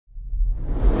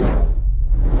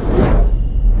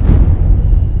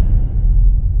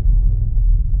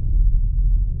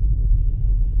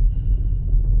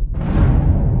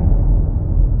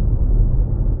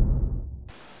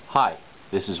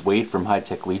This is Wade from High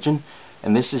Tech Legion,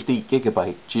 and this is the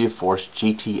Gigabyte GeForce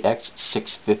GTX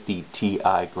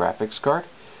 650Ti graphics card.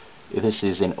 This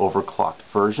is an overclocked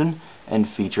version and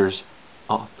features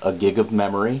a gig of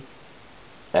memory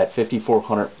at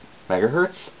 5400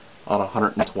 MHz on a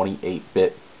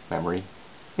 128-bit memory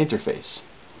interface.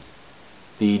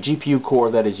 The GPU core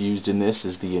that is used in this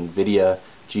is the NVIDIA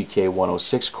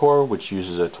GK106 core, which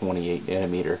uses a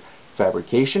 28nm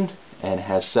fabrication and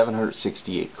has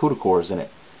 768 CUDA cores in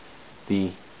it.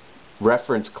 The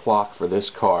reference clock for this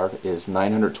card is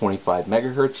 925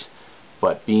 MHz,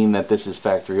 but being that this is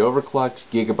factory overclocked,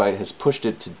 Gigabyte has pushed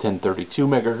it to 1032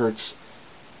 MHz,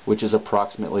 which is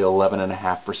approximately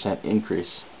 11.5%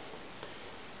 increase.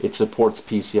 It supports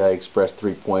Pci Express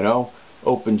 3.0,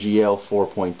 OpenGL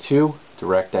 4.2,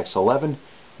 DirectX 11,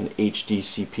 and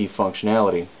HDCP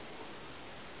functionality.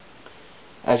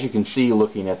 As you can see,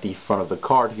 looking at the front of the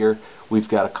card here, we've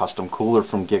got a custom cooler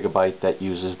from Gigabyte that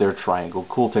uses their triangle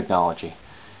cool technology.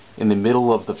 In the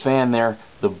middle of the fan there,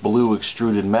 the blue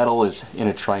extruded metal is in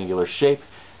a triangular shape,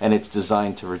 and it's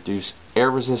designed to reduce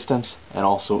air resistance and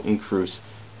also increase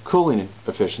cooling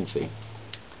efficiency.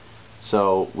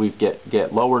 So we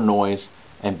get lower noise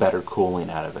and better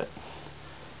cooling out of it.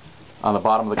 On the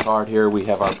bottom of the card here we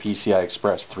have our Pci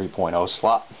Express 3.0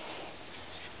 slot,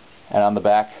 and on the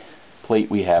back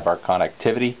plate we have our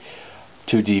connectivity,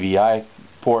 two DVI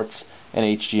ports, an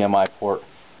HDMI port,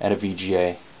 and a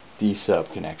VGA D-sub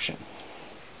connection.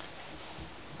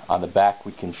 On the back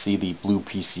we can see the blue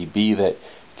PCB that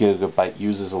Gigabyte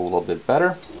uses a little bit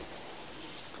better,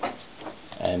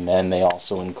 and then they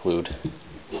also include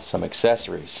some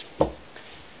accessories.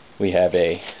 We have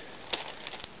a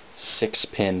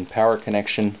 6-pin power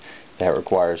connection that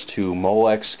requires two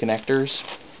Molex connectors,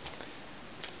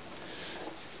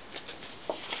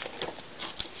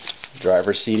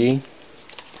 driver CD,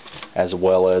 as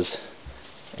well as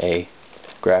a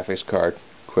graphics card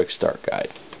quick start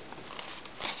guide.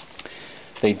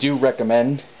 They do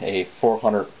recommend a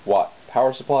 400 watt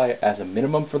power supply as a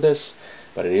minimum for this,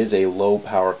 but it is a low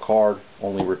power card,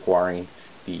 only requiring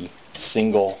the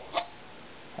single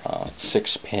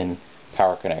 6-pin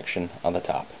power connection on the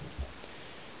top.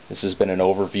 This has been an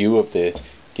overview of the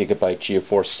Gigabyte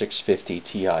GeForce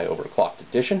 650Ti overclocked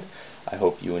edition. I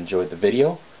hope you enjoyed the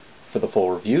video. For the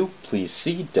full review, please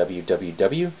see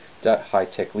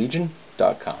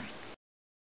www.hightechlegion.com.